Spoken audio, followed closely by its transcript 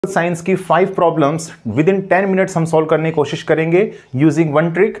Science की 5 problems with in 10 minutes हम solve करने की कोशिश करेंगे यूजिंग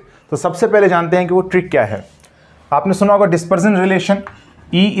वन ट्रिक। तो सबसे पहले जानते हैं कि वो ट्रिक क्या है। आपने सुना होगा dispersion relation,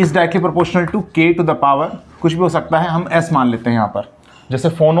 E is directly proportional to K to the power, कुछ भी हो सकता है, हम S मान लेते हैं यहाँ पर। जैसे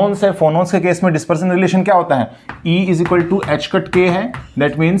फोनोन्स है, फोनोन्स के केस में डिस्पर्जन रिलेशन क्या होता है, E is equal to H cut K है,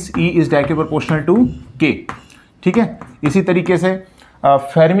 that means E is directly proportional to K। ठीक है, इसी तरीके से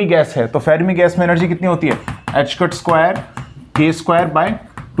फेर्मी गैस है, तो फेर्मी गैस में एनर्जी कितनी होती है, H cut square K square by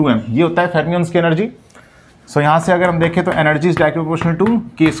 2m, ये होता है फेर्मियंस की एनर्जी। सो यहाँ से अगर हम देखें तो energy is directly proportional to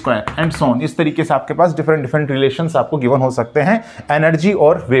K square and so on. इस तरीके से आपके पास डिफरेंट रिलेशंस आपको गिवन हो सकते हैं एनर्जी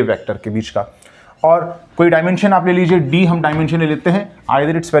और वेव वेक्टर के बीच का। और कोई डायमेंशन आप ले लीजिए, D हम डायमेंशन ले लेते हैं,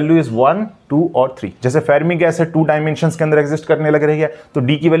 आइदर इट्स वैल्यू इज 1, 2 और 3। जैसे फेर्मी गैस है 2 डायमेंशंस के अंदर एग्जिस्ट करने लग रही है, तो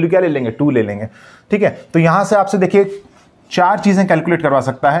D की वैल्यू क्या ले लेंगे, 2 ले लेंगे। ठीक है, तो यहाँ से आपसे देखिए 4 चीज़ें कैलकुलेट करवा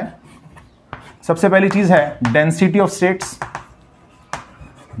सकता है। सबसे पहली चीज़ है density of states,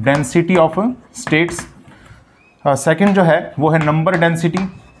 density of states. Second जो है वो है नंबर डेंसिटी।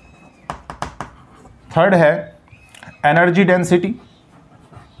 थर्ड है एनर्जी डेंसिटी,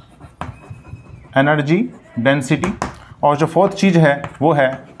 एनर्जी डेंसिटी। और जो फोर्थ चीज है वो है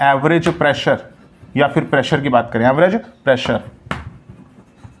एवरेज प्रेशर, या फिर प्रेशर की बात करें, एवरेज प्रेशर।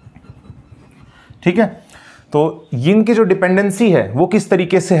 ठीक है, तो इनकी जो डिपेंडेंसी है वो किस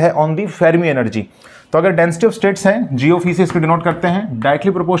तरीके से है ऑन दी फेर्मी एनर्जी। तो अगर डेंसिटी ऑफ स्टेट्स है, जी ऑफ ई से इसको डिनोट करते हैं,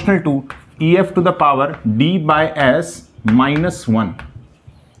 directly proportional to EF to the power D bye S minus 1।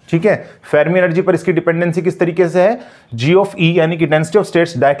 ठीक है, फेर्मी एनर्जी पर इसकी डिपेंडेंसी किस तरीके से है, जी ऑफ ई यानी कि density of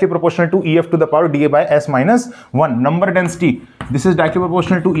states directly proportional to EF to the power D bye S minus 1। Number density, this is directly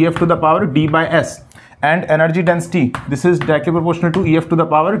proportional to EF to the power D bye S। And energy density, this is directly proportional to EF to the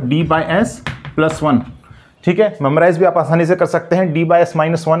power D bye S plus 1। ठीक है, memorise भी आप आसानी से कर सकते हैं, D bye S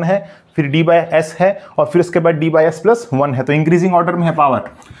minus 1 है, फिर D बाय S है, और फिर उसके बाद D बाय S प्लस 1 है, तो इंक्रीजिंग ऑर्डर में है पावर।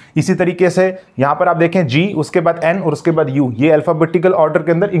 इसी तरीके से यहाँ पर आप देखें G, उसके बाद N और उसके बाद U, ये अल्फाबेटिकल ऑर्डर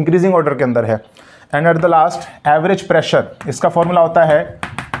के अंदर, इंक्रीजिंग ऑर्डर के अंदर है। And at the last average pressure, इसका फॉर्मूला होता है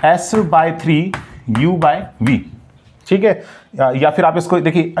S bye 3 U bye V। ठीक है, या फिर आप इसको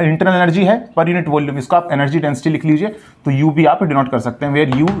देखिए इंटरनल एनर्जी है पर यूनिट वॉल्यूम, इसको आप एनर्जी डेंसिटी लिख लीजिए, तो U भी आप डिनोट कर सकते हैं,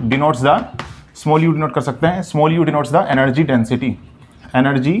 where U denotes the, small u denote कर सकते हैं, small u denotes the energy density,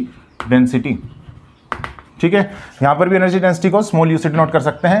 energy density. ठीक है, यहाँ पर भी एनर्जी डेंसिटी को स्मॉल u से डिनोट कर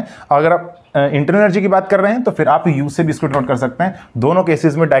सकते हैं। अगर आप इंटरनल एनर्जी की बात कर रहे हैं तो फिर आप u से भी इसको डिनोट कर सकते हैं। दोनों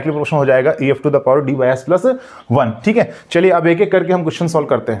केसेस में डायरेक्टली प्रोपोर्शनल हो जाएगा EF to the power D bye S plus 1। ठीक है, चलिए अब एक एक करके हम क्वेश्चन सॉल्व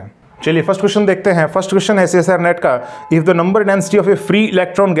करते हैं। चलिए फर्स्ट क्वेश्चन देखते हैं। फर्स्ट क्वेश्चन है CSIR नेट का, if the number density of A free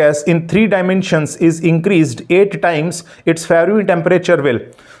electron gas in 3 dimensions is increased 8 times it's Fermi temperature will.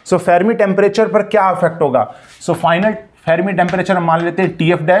 So Fermi temperature पर क्या इफेक्ट होगा। सो फाइनल फेर्मी टेम्परेचर हम मान लेते हैं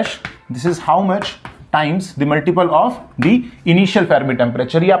TF dash, this is how much times the multiple of the initial Fermi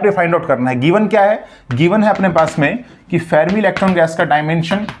temperature. ये आपने find out करना है। गिवन क्या है, गिवन है अपने पास में कि फेर्मी इलेक्ट्रॉन गैस का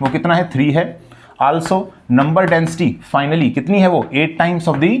डायमेंशन वो कितना है, 3 है। आल्सो नंबर डेंसिटी फाइनली कितनी है, वो 8 times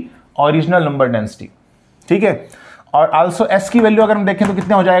of the original number density. ठीक है, और आल्सो S की वैल्यू अगर हम देखें तो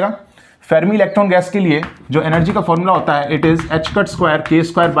कितना हो जाएगा, फेर्मी इलेक्ट्रॉन गैस के लिए जो एनर्जी का फॉर्मूला होता है, it is H cut square K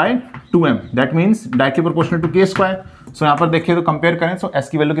square by 2m, that means directly proportional to K square. सो यहाँ पर देखिए तो कंपेयर करें तो S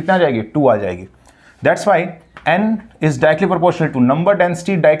की वैल्यू कितना आ जाएगी, 2 आ जाएगी। That's why N is directly proportional to number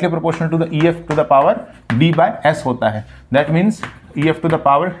density directly proportional to the EF to the power D bye S होता है, that means EF to the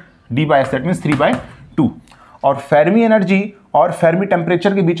power D bye S, that means 3 bye 2। और Fermi energy और Fermi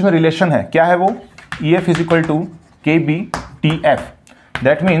temperature के बीच में relation है, क्या है वो, EF is equal to KBTF,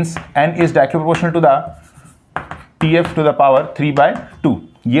 that means N is directly proportional to the TF to the power 3 bye 2।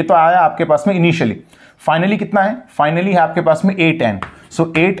 ये तो आया आपके पास में इनिशियली। फाइनली कितना है, फाइनली है आपके पास में 8n। So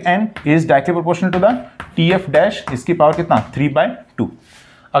 8n is directly proportional to the TF dash, इसकी पावर कितना, 3 बाय 2।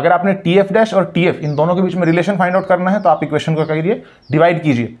 अगर आपने TF डैश और TF इन दोनों के बीच में रिलेशन फाइंड आउट करना है तो आप इक्वेशन को करिए, डिवाइड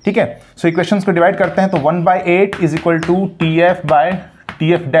कीजिए। ठीक है, सो इक्वेशंस को डिवाइड करते हैं तो 1/8 is equal to TF bye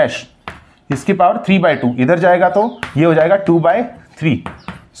TF dash, इसकी पावर 3 बाय 2, इधर जाएगा तो ये हो जाएगा 2 bye 3।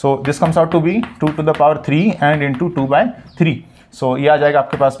 So this comes out to be 2 to the power 3 and into 2 bye 3। सो ये आ जाएगा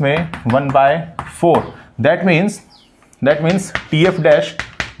आपके पास में 1/4, that means TF dash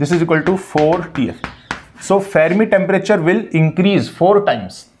this is equal to 4 TF। So Fermi temperature will increase 4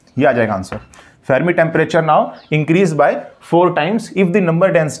 times, ये आ जाएगा answer. Fermi temperature now increase by 4 times if the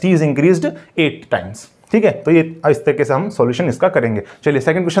number density is increased 8 times. ठीक है, तो ये इस तरीके से हम सॉल्यूशन इसका करेंगे। चलिए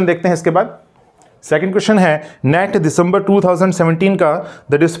सेकंड क्वेश्चन देखते हैं। इसके बाद सेकंड क्वेश्चन है, नेट दिसंबर 2017 का,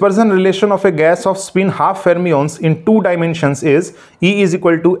 the dispersion relation of A gas off spin half फेर्मियंस in 2 dimensions is E is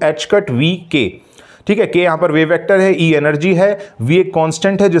equal to H cut V K। ठीक है, K यहाँ पर वेव वेक्टर है, E एनर्जी है, V एक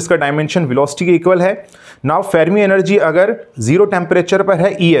कांस्टेंट है जिसका डायमेंशन वेलोसिटी के इक्वल है। नाउ फेर्मी एनर्जी अगर 0 टेम्परेचर पर है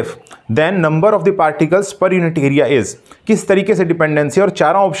EF, then number of the particles per unit area is, किस तरीके से डिपेंडेंसी, और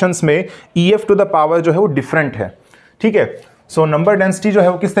चारों ऑप्शंस में EF टू द पावर जो है वो डिफरेंट है, ठीक है। सो नंबर डेंसिटी जो है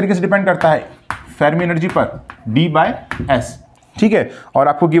वो किस तरीके से डिपेंड करता है फेर्मी एनर्जी पर, D/S, ठीक है। और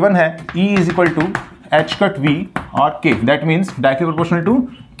आपको गिवन है E is equal to H cut V और K, that means directly proportional to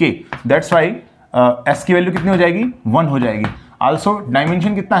K, that's why S की वैल्यू कितनी हो जाएगी, 1 हो जाएगी। आल्सो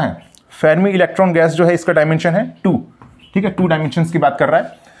डायमेंशन कितना है, फेर्मी इलेक्ट्रॉन गैस जो है इसका डायमेंशन है 2, ठीक है, 2 डायमेंशंस की बात कर रहा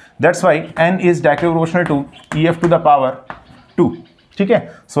है, that's why N is directly proportional to EF to the power 2, ठीक है।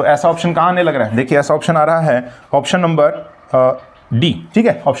 सो ऐसा ऑप्शन कहाँ आने लग रहा है, देखिए ऐसा ऑप्शन आ रहा है ऑप्शन नंबर D, ठीक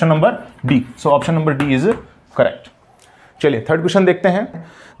है, option number D। So option number D is correct. चलिए थर्ड क्वेश्चन देखते हैं।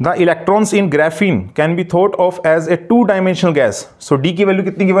 The electrons in graphene can be thought of as a 2 dimensional gas. So D की वैल्यू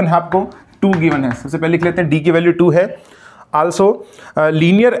कितनी गिवन है आपको, 2 गिवन है। सबसे पहले लिख लेते हैं D की वैल्यू 2 है। Also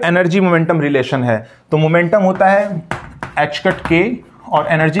linear energy momentum relation है, तो मोमेंटम होता है H कट K और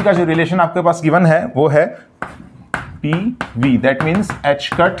एनर्जी का जो रिलेशन आपके पास गिवन है वो है PV, that means H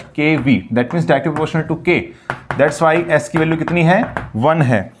cut KV, that means directly proportional to K, that's why S की वैल्यू कितनी है, 1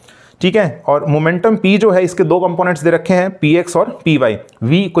 है, ठीक है। और मोमेंटम P जो है इसके 2 कंपोनेंट्स दे रखे हैं, PX और PY,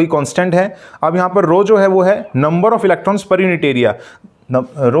 V कोई कांस्टेंट है। अब यहाँ पर रो जो है वो है number of electrons per unit area,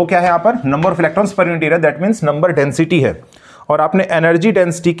 रो क्या है यहाँ पर, number of electrons per unit area, that means number density है। और आपने एनर्जी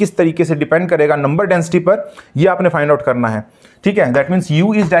डेंसिटी किस तरीके से डिपेंड करेगा नंबर डेंसिटी पर, ये आपने फाइंड आउट करना है, ठीक है। That means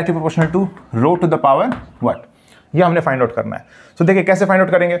U is directly proportional to row to the power what, ये हमने फाइंड आउट करना है। तो देखिए कैसे फाइंड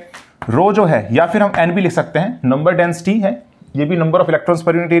आउट करेंगे, रो जो है या फिर हम N भी लिख सकते हैं, नंबर डेंसिटी है, ये भी number of electrons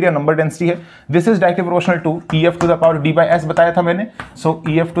per unit area number density है। This is directly proportional to EF to the power D/S बताया था मैंने। सो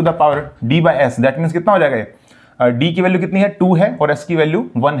EF to the power D/S, that means कितना हो जाएगा ये, D की वैल्यू कितनी है, 2 है और S की वैल्यू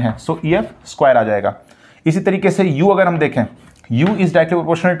 1 है, सो EF स्क्वायर आ जाएगा। इसी तरीके से U अगर हम देखें, U is directly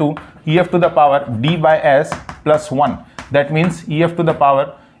proportional to EF to the power D/S plus 1, that means EF to the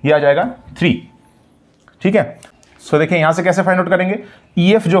power ये आ जाएगा 3, ठीक है। सो देखिए यहाँ से कैसे फाइंड आउट करेंगे,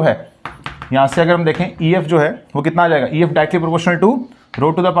 EF जो है यहाँ से अगर हम देखें EF जो है वो कितना आ जाएगा, EF directly proportional to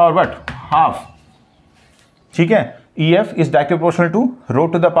row to the power what, half, ठीक है। EF is directly proportional to row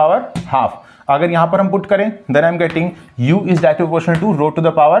to the power half. अगर यहाँ पर हम पुट करें then I am getting U is directly proportional to row to the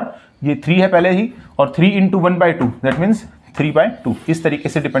power, ये 3 है पहले ही, और 3 इंटू 1/2, दैट मीन्स 3/2, इस तरीके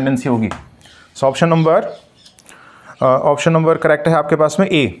से डिपेंडेंसी होगी। सो ऑप्शन नंबर करेक्ट है आपके पास में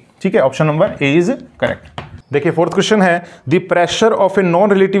A, ठीक है, option number A is correct. देखिए फोर्थ क्वेश्चन है, the pressure of a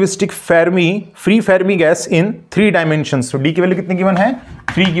non relativistic free Fermi gas in 3 dimensions. तो D की वैल्यू कितनी गिवन है,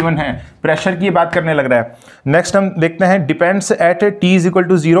 3 गिवन है, प्रेशर की बात करने लग रहा है। नेक्स्ट हम देखते हैं, depends eight T is equal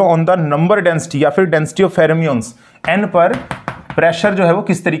to 0 on the number density या फिर डेंसिटी ऑफ फेर्मियंस, N पर प्रेशर जो है वो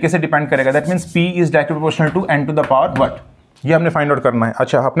किस तरीके से डिपेंड करेगा, that means P is directly proportional to N to the power what, ये हमने फाइंड आउट करना है।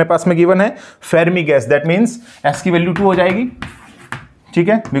 अच्छा अपने पास में गिवन है Fermi gas, that means S की वैल्यू 2 हो जाएगी, ठीक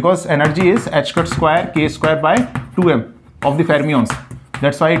है, because energy is H cut square K square by 2m of the फेर्मियंस,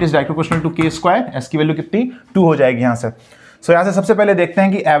 that's why it is directly proportional to K square, S की वैल्यू कितनी 2 हो जाएगी यहाँ से। सो यहाँ से सबसे पहले देखते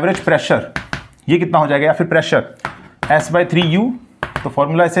हैं कि एवरेज प्रेशर ये कितना हो जाएगा, या फिर प्रेशर S/3U, तो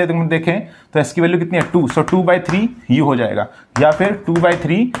फॉर्मूला से तुम देखें तो S की वैल्यू कितनी है 2, सो 2/3U हो जाएगा, या फिर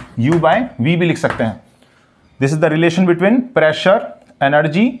 2/3U/V भी लिख सकते हैं। This is the relation between pressure,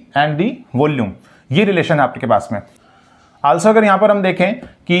 energy and the volume, ये रिलेशन है आपके पास में। आल्सो अगर यहाँ पर हम देखें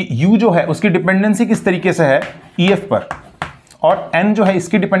कि U जो है उसकी डिपेंडेंसी किस तरीके से है EF पर, और N जो है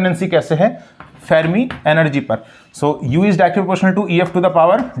इसकी डिपेंडेंसी कैसे है फेर्मी एनर्जी पर। सो U is directly proportional to EF to the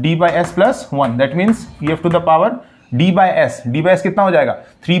power D/S plus 1, that means EF to the power D/S कितना हो जाएगा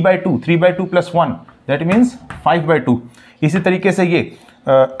 3/2 प्लस 1, दैट मीन्स 5/2। इसी तरीके से ये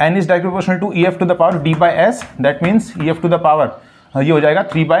N is directly proportional to EF to the power D/S, that means EF to the power ये हो जाएगा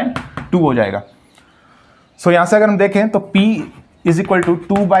 3/2 हो जाएगा। सो यहाँ से अगर हम देखें तो P is equal to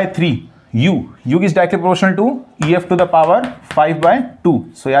 2/3U is directly proportional to EF to the power 5/2,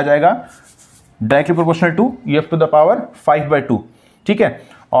 सो यह आ जाएगा directly proportional to EF to the power 5/2, ठीक है।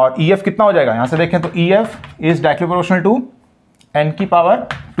 और EF कितना हो जाएगा, यहाँ से देखें तो EF is directly proportional to N की पावर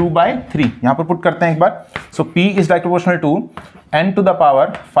 2/3, यहाँ पर पुट करते हैं एक बार। सो P is directly proportional to N to the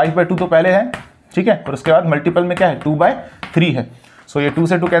power 5/2 तो पहले है, ठीक है, और उसके बाद मल्टीपल में क्या है 2/3 है। सो ये 2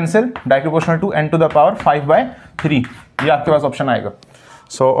 से 2 cancel, directly proportional to N to the power 5/3, ये आपके पास ऑप्शन आएगा।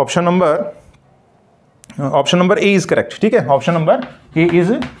 So option number A is correct, ठीक है, option number A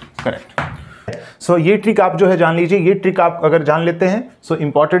is correct. सो ये ट्रिक आप जो है जान लीजिए, ये ट्रिक आप अगर जान लेते हैं सो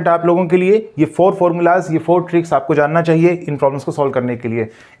इंपॉर्टेंट है आप लोगों के लिए। ये 4 फॉर्मूलाज, ये 4 ट्रिक्स आपको जानना चाहिए इन प्रॉब्लम्स को सॉल्व करने के लिए।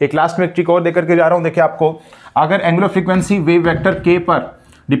 एक लास्ट में एक ट्रिक और देकर के जा रहा हूं, देखिए आपको अगर angular frequency wave vector k पर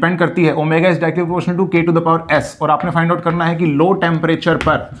डिपेंड करती है, omega is directly proportional to k to the power s, और आपने फाइंड आउट करना है कि लो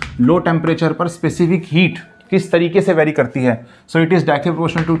टेम्परेचर पर स्पेसिफिक हीट किस तरीके से वेरी करती है। So it is directly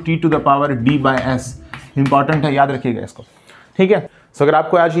proportional to t to the power d/s। Important है, याद रखिएगा इसको, ठीक है। सो अगर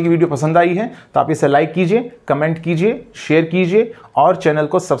आपको आज की वीडियो पसंद आई है तो आप इसे लाइक कीजिए, कमेंट कीजिए, शेयर कीजिए और चैनल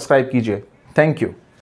को सब्सक्राइब कीजिए। Thank you.